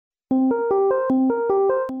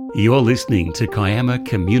You're listening to Kiama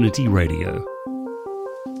Community Radio.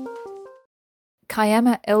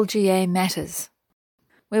 Kiama LGA Matters,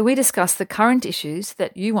 where we discuss the current issues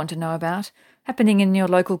that you want to know about happening in your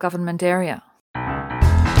local government area.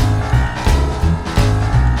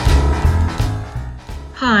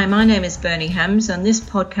 Hi, my name is Bernie Hems, and this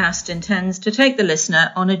podcast intends to take the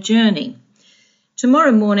listener on a journey.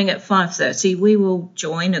 Tomorrow morning at 5:30, we will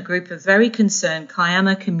join a group of very concerned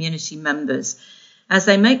Kiama community members as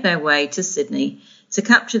they make their way to Sydney to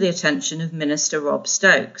capture the attention of Minister Rob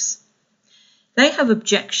Stokes. They have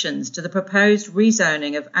objections to the proposed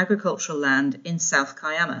rezoning of agricultural land in South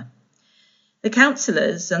Kiama. The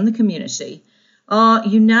councillors and the community are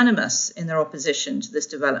unanimous in their opposition to this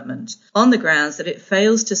development on the grounds that it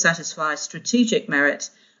fails to satisfy strategic merit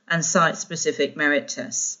and site-specific merit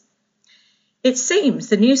tests. It seems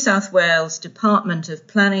the New South Wales Department of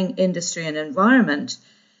Planning, Industry and Environment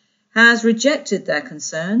has rejected their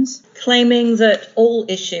concerns, claiming that all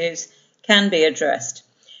issues can be addressed.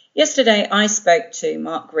 Yesterday, I spoke to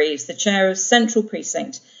Mark Greaves, the chair of Central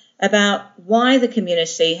Precinct, about why the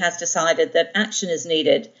community has decided that action is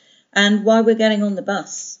needed and why we're getting on the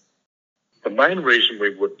bus. The main reason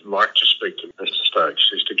we would like to speak to Mr Stokes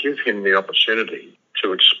is to give him the opportunity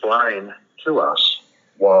to explain to us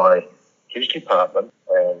why his department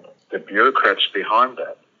and the bureaucrats behind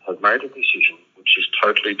that have made a decision which is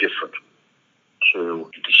totally different to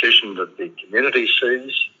the decision that the community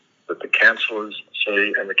sees, that the councillors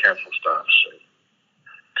see and the council staff see.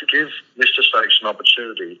 To give Mr Stokes an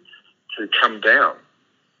opportunity to come down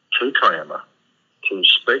to Kiama to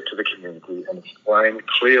speak to the community and explain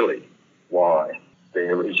clearly why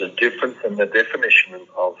there is a difference in the definition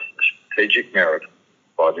of strategic merit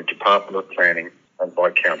by the Department of Planning and by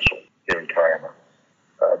Council here in Kiama.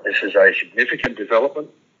 This is a significant development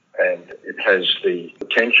and it has the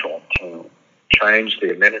potential to change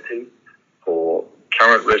the amenity for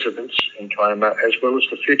current residents in Kiama as well as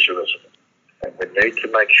the future residents. And we need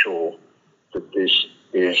to make sure that this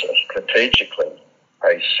is strategically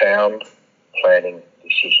a sound planning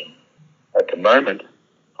decision. At the moment,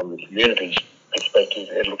 from the community's perspective,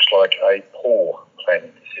 it looks like a poor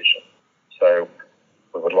planning decision. So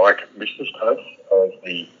we would like Mr Stokes, as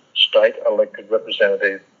the state elected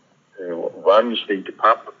representative who runs the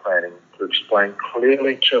Department of Planning, to explain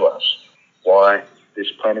clearly to us why this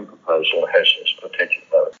planning proposal has a strategic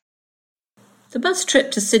merit. The bus trip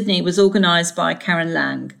to Sydney was organised by Karen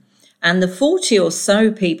Lang, and the 40 or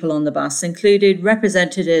so people on the bus included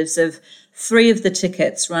representatives of 3 of the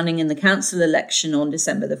tickets running in the council election on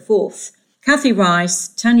December the 4th. Kathy Rice,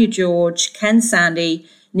 Tanya George, Ken Sandy,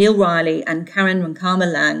 Neil Riley and Karen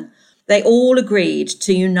Mankama Lang, they all agreed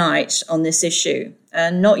to unite on this issue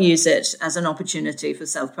and not use it as an opportunity for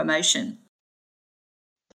self-promotion.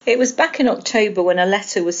 It was back in October when a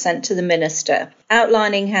letter was sent to the Minister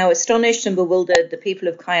outlining how astonished and bewildered the people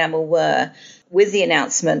of Kiama were with the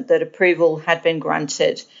announcement that approval had been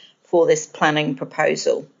granted for this planning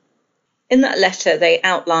proposal. In that letter, they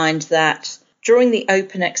outlined that during the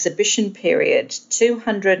open exhibition period,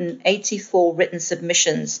 284 written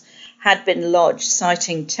submissions had been lodged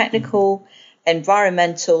citing technical,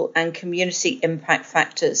 environmental and community impact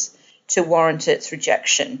factors to warrant its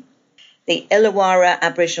rejection. The Illawarra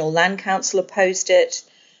Aboriginal Land Council opposed it.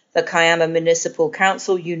 The Kiama Municipal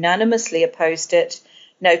Council unanimously opposed it,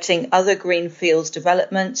 noting other greenfields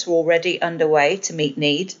developments were already underway to meet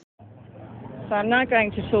need. So I'm now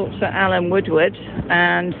going to talk to Alan Woodward,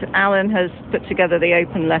 and Alan has put together the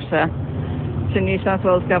open letter to New South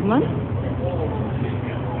Wales Government.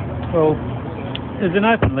 Well, there's an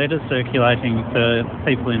open letter circulating for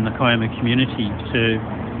people in the Kiama community to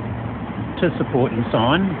support and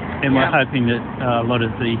sign, and we're hoping that a lot of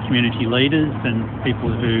the community leaders and people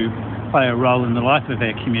who play a role in the life of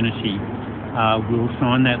our community will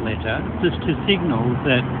sign that letter, just to signal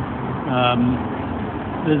that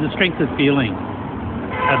there's a strength of feeling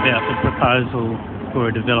about the proposal for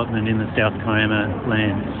a development in the South Kiama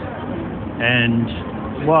lands.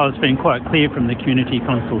 And while it's been quite clear from the community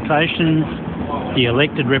consultations, the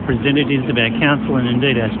elected representatives of our council and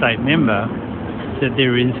indeed our state member, that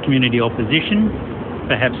there is community opposition,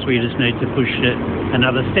 perhaps we just need to push it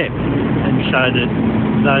another step and show that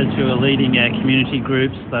those who are leading our community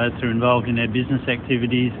groups, those who are involved in our business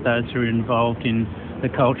activities, those who are involved in the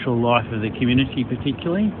cultural life of the community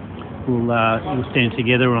particularly, will stand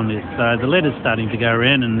together on this. So the letter's starting to go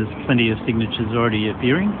around and there's plenty of signatures already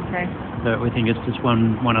appearing. Okay. But we think it's just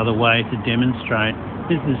one other way to demonstrate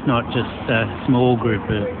this is not just a small group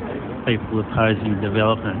of people opposing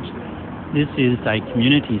development. This is a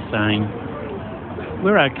community saying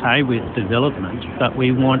we're okay with development, but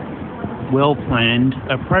we want well-planned,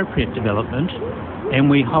 appropriate development, and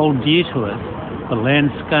we hold dear to it the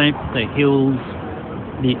landscape, the hills,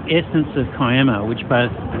 the essence of Kiama, which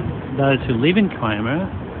both those who live in Kiama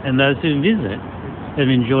and those who visit have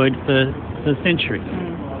enjoyed for centuries.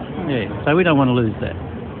 Yeah, so we don't want to lose that.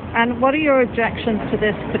 And what are your objections to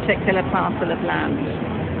this particular parcel of land?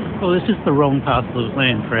 Well, this is the wrong parcel of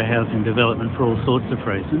land for a housing development for all sorts of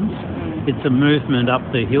reasons. It's a movement up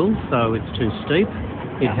the hill, so it's too steep.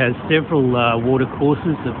 It has several water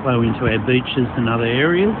courses that flow into our beaches and other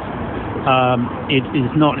areas. It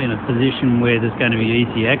is not in a position where there's going to be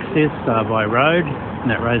easy access by road,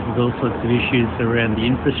 and that raises all sorts of issues around the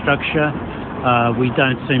infrastructure. We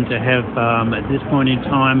don't seem to have, at this point in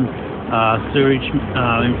time, sewage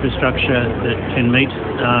infrastructure that can meet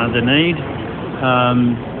the need.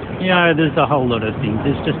 There's a whole lot of things.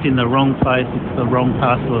 It's just in the wrong place. It's the wrong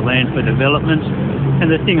parcel of land for development. And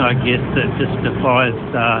the thing, I guess, that just defies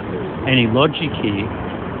any logic here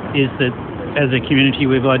is that as a community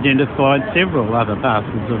we've identified several other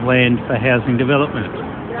parcels of land for housing development.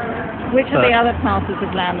 Which are the other parcels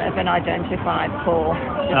of land that have been identified for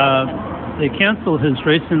development? The council has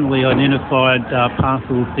recently identified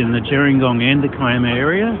parcels in the Gerringong and the Kiama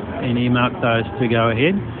area and earmarked those to go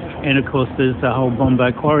ahead. And of course there's the whole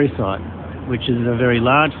Bombo Quarry site, which is a very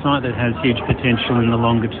large site that has huge potential in the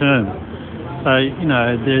longer term. So,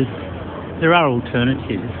 there are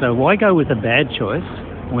alternatives. So why go with a bad choice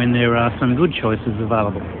when there are some good choices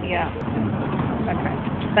available? Yeah.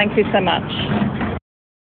 Okay. Thank you so much.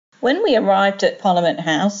 When we arrived at Parliament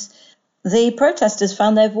House, the protesters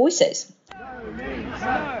found their voices. No means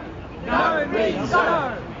no. No means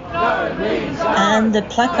no. And the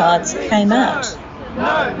placards came out.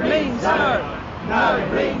 No means no. No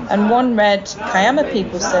means no. And one read, Kiama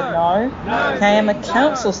people said no, Kiama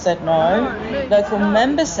Council said no, local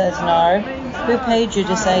member says no. Who paid you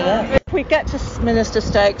to say yes? If we get to Minister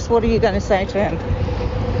Stokes, what are you going to say to him?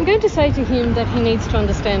 I'm going to say to him that he needs to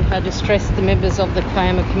understand how distressed the members of the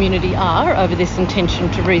Kiama community are over this intention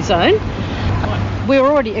to rezone. We're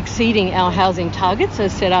already exceeding our housing targets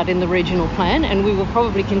as set out in the regional plan, and we will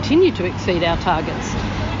probably continue to exceed our targets.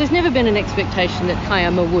 There's never been an expectation that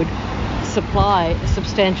Kiama would supply a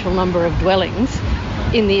substantial number of dwellings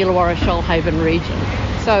in the Illawarra Shoalhaven region.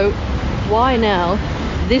 So why now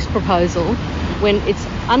this proposal when it's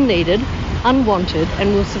unneeded, unwanted,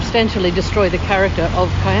 and will substantially destroy the character of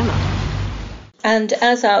Kiama? And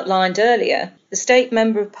as outlined earlier, the State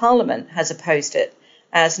Member of Parliament has opposed it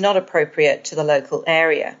as not appropriate to the local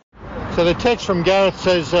area. So the text from Gareth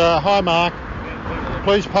says, Hi Mark,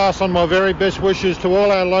 please pass on my very best wishes to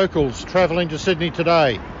all our locals travelling to Sydney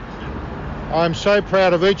today. I'm so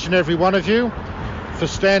proud of each and every one of you for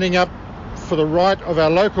standing up for the right of our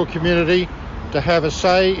local community to have a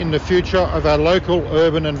say in the future of our local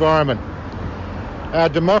urban environment. Our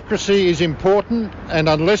democracy is important, and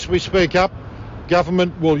unless we speak up,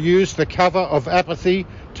 government will use the cover of apathy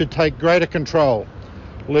to take greater control,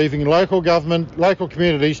 leaving local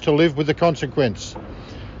communities to live with the consequence.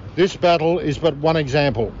 This battle is but one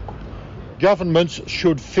example. Governments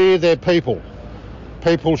should fear their people.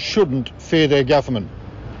 People shouldn't fear their government.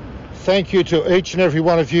 Thank you to each and every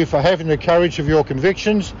one of you for having the courage of your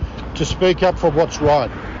convictions to speak up for what's right.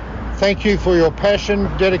 Thank you for your passion,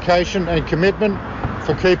 dedication and commitment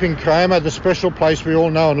for keeping Kiama the special place we all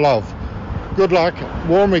know and love. Good luck.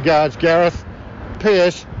 Warm regards, Gareth.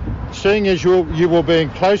 P.S. Seeing as you will be in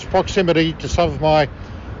close proximity to some of my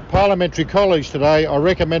parliamentary colleagues today, I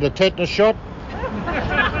recommend a tetanus shot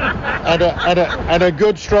and a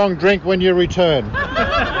good strong drink when you return.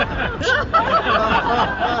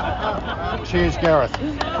 Cheers, Gareth.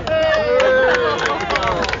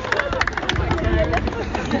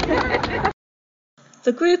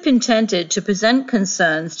 The group intended to present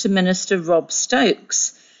concerns to Minister Rob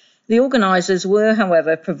Stokes. The organisers were,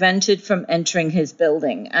 however, prevented from entering his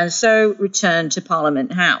building and so returned to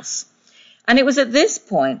Parliament House. And it was at this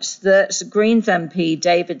point that Greens MP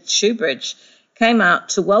David Shoebridge came out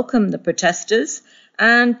to welcome the protesters,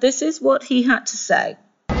 and this is what he had to say.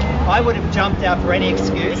 I would have jumped out for any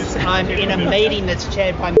excuse. I'm in a meeting that's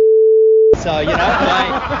chaired by so,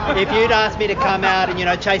 if you'd asked me to come out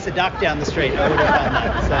and, chase a duck down the street, I would have done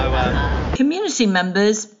that. So, Community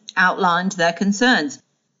members outlined their concerns.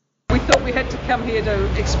 We thought we had to come here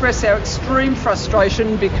to express our extreme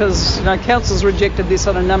frustration because, council's rejected this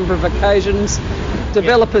on a number of occasions.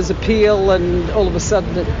 Developers appeal and all of a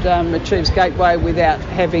sudden it achieves gateway without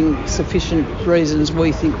having sufficient reasons,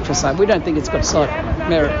 we think, for say. We don't think it's got site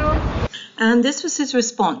merit. And this was his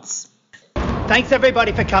response. Thanks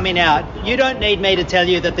everybody for coming out. You don't need me to tell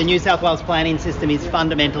you that the New South Wales planning system is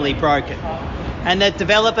fundamentally broken. and that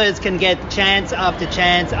developers can get chance after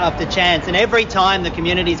chance after chance, and every time the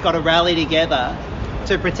community's got to rally together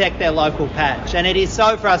to protect their local patch, and it is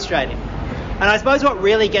so frustrating. And I suppose what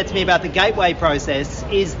really gets me about the gateway process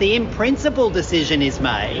is the in-principle decision is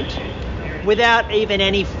made without even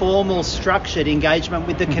any formal structured engagement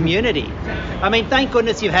with the community. I mean, thank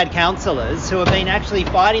goodness you've had councillors who have been actually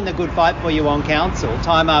fighting the good fight for you on council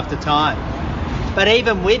time after time. But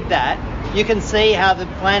even with that, you can see how the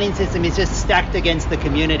planning system is just stacked against the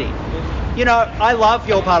community. You know, I love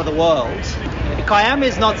your part of the world. Kiama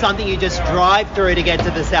is not something you just drive through to get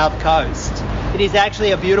to the south coast. It is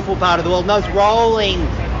actually a beautiful part of the world. And those rolling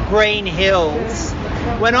green hills,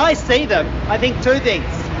 when I see them, I think two things.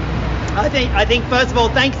 I think first of all,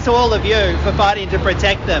 thanks to all of you for fighting to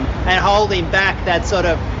protect them and holding back that sort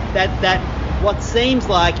of, that what seems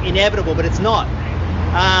like inevitable, but it's not,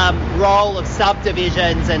 role of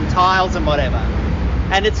subdivisions and tiles and whatever.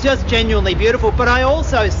 And it's just genuinely beautiful. But I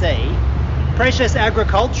also see precious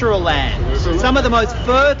agricultural land, some of the most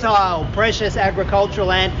fertile, precious agricultural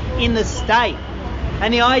land in the state.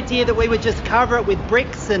 And the idea that we would just cover it with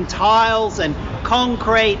bricks and tiles and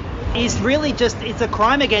concrete is really just, it's a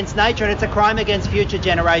crime against nature, and it's a crime against future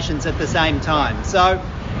generations at the same time. So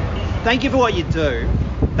thank you for what you do.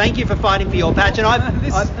 Thank you for fighting for your patch. And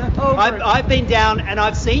I've been down and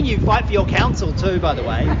I've seen you fight for your council too, by the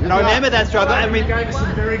way. And I remember that struggle. And you gave us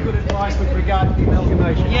some very good advice with regard to the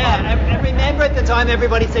amalgamation. Yeah, and remember at the time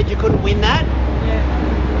everybody said you couldn't win that,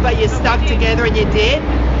 but you stuck together and you did.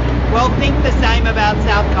 Well, think the same about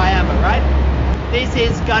South Kiama, right? This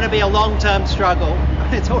is going to be a long-term struggle.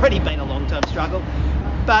 It's already been a long-term struggle.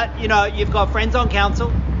 But, you know, you've got friends on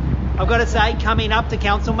council. I've got to say, coming up to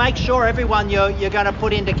council, make sure everyone you're going to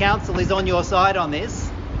put into council is on your side on this.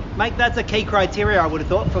 That's a key criteria, I would have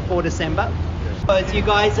thought, for 4 December. Because you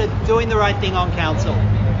guys are doing the right thing on council.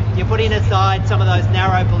 You're putting aside some of those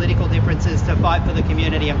narrow political differences to fight for the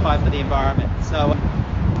community and fight for the environment. So,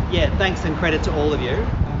 yeah, thanks and credit to all of you.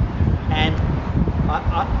 And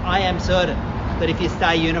I am certain that if you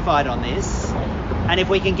stay unified on this, and if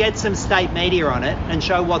we can get some state media on it and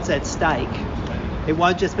show what's at stake, it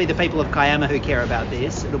won't just be the people of Kiama who care about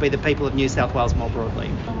this, it'll be the people of New South Wales more broadly.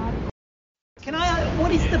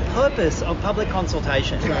 What is the purpose of public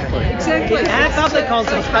consultation? Exactly. You have public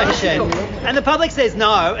consultation, and the public says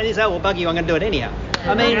no, and you say, well, bug you, I'm going to do it anyhow.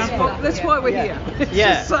 I mean, that's why we're here. It's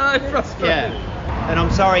just so frustrating. Yeah. And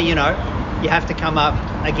I'm sorry, you have to come up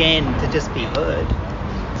again to just be heard.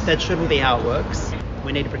 That shouldn't be how it works.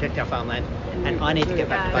 We need to protect our farmland, and I need to get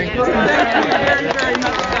back to budget. Thank you very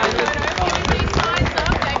much, David.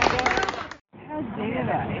 How dare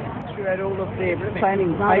they, throughout all of their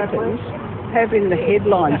planning papers, have in the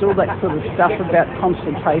headlines all that sort of stuff about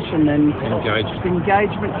consultation and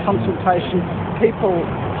engagement, consultation. People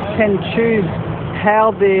can choose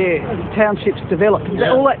how their townships develop.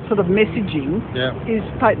 Yeah. All that sort of messaging is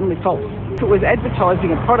patently false. If it was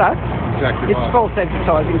advertising a product, it's false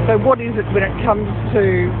advertising. So what is it when it comes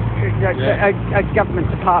to a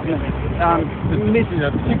government department?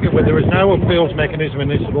 Particularly when there is no appeals mechanism in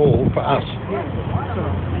this at all for us.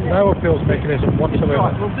 No appeals mechanism whatsoever.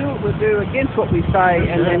 Right, we'll do against what we say,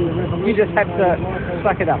 and then you just have to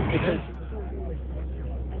suck it up.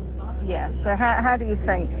 Yeah, so how do you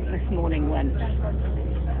think this morning went?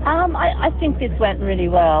 I think this went really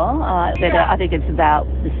well. I think it's about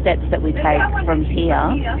the steps that we take from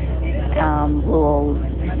here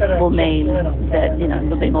will mean that,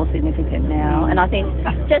 it'll be more significant now. And I think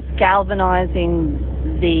just galvanising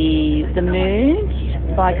the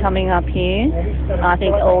mood by coming up here. I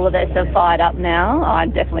think all of us are fired up now.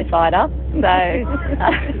 I'm definitely fired up.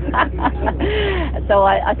 So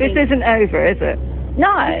I think... This isn't over, is it? No,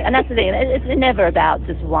 and that's the thing. It's never about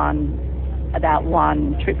just one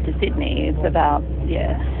trip to Sydney. It's about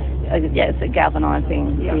so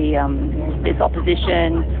galvanising this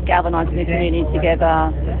opposition, galvanising the community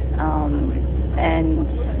together, and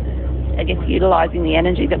I guess utilising the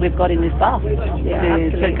energy that we've got in this bus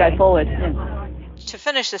to go forward. Yeah. To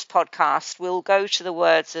finish this podcast, we'll go to the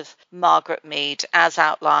words of Margaret Mead as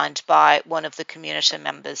outlined by one of the community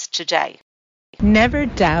members today. Never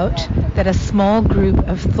doubt that a small group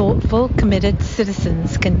of thoughtful, committed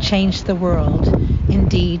citizens can change the world.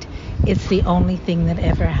 Indeed, it's the only thing that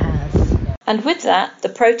ever has. And with that, the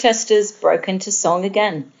protesters broke into song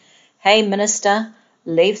again. Hey, Minister,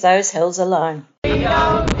 leave those hills alone. We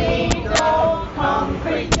don't need no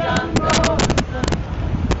concrete jungle.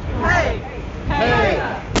 Hey,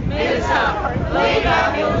 Minister, leave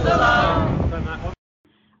our hills alone.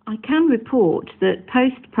 I can report that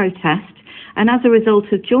post-protest and as a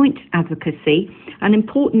result of joint advocacy, an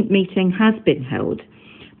important meeting has been held.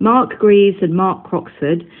 Mark Greaves and Mark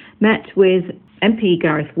Croxford met with MP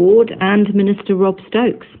Gareth Ward and Minister Rob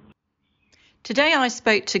Stokes. Today I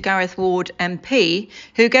spoke to Gareth Ward MP,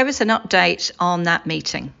 who gave us an update on that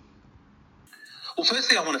meeting. Well,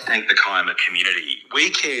 firstly, I want to thank the Kiama community. We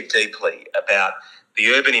care deeply about the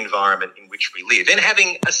urban environment in which we live and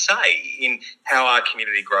having a say in how our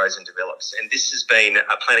community grows and develops. And this has been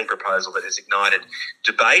a planning proposal that has ignited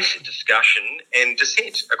debate, discussion and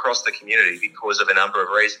dissent across the community because of a number of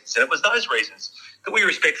reasons. And it was those reasons that we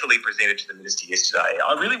respectfully presented to the Minister yesterday.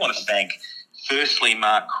 I really want to thank firstly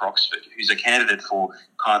Mark Croxford, who's a candidate for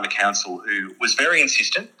Kiama Council, who was very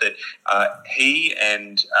insistent that he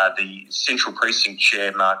and the Central Precinct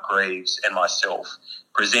Chair, Mark Greaves, and myself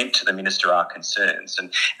present to the Minister our concerns.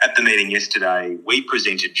 And at the meeting yesterday, we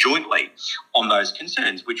presented jointly on those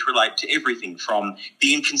concerns, which relate to everything from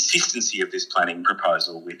the inconsistency of this planning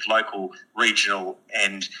proposal with local, regional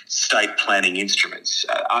and state planning instruments,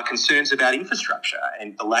 our concerns about infrastructure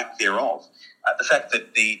and the lack thereof, the fact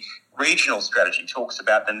that the regional strategy talks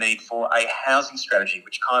about the need for a housing strategy,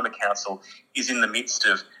 which Kiama Council is in the midst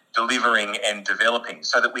of delivering and developing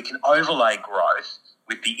so that we can overlay growth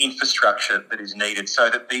with the infrastructure that is needed so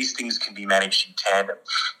that these things can be managed in tandem.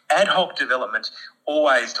 Ad hoc development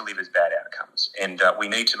always delivers bad outcomes, and we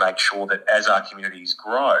need to make sure that as our communities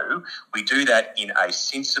grow, we do that in a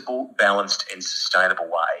sensible, balanced and sustainable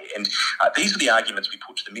way. And these are the arguments we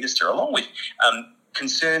put to the Minister, along with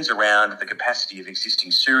concerns around the capacity of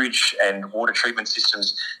existing sewage and water treatment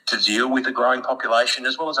systems to deal with a growing population,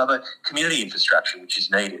 as well as other community infrastructure which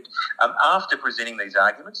is needed. After presenting these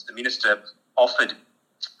arguments, the Minister offered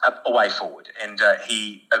a way forward, and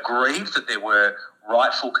he agreed that there were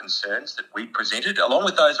rightful concerns that we presented, along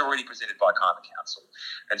with those already presented by Kiama Council.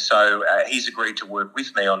 And so he's agreed to work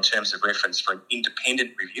with me on terms of reference for an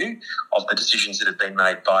independent review of the decisions that have been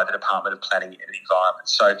made by the Department of Planning and Environment.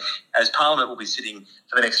 So as Parliament will be sitting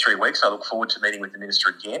for the next 3 weeks, I look forward to meeting with the Minister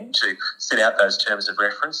again to set out those terms of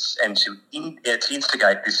reference and to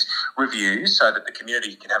instigate this review so that the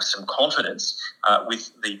community can have some confidence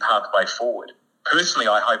with the pathway forward. Personally,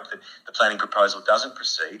 I hope that the planning proposal doesn't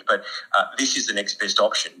proceed, but this is the next best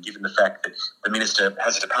option, given the fact that the Minister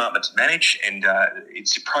has a department to manage, and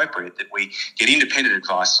it's appropriate that we get independent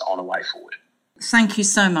advice on a way forward. Thank you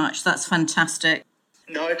so much. That's fantastic.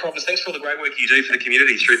 No problems. Thanks for all the great work you do for the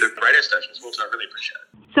community through the radio station as well, so I really appreciate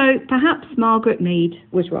it. So perhaps Margaret Mead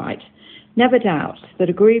was right. Never doubt that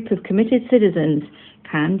a group of committed citizens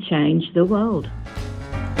can change the world.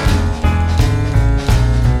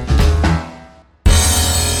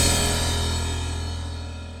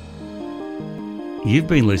 You've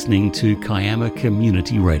been listening to Kiama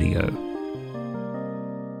Community Radio.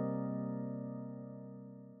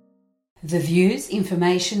 The views,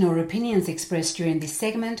 information or opinions expressed during this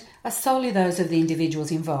segment are solely those of the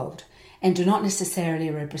individuals involved and do not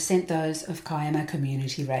necessarily represent those of Kiama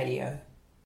Community Radio.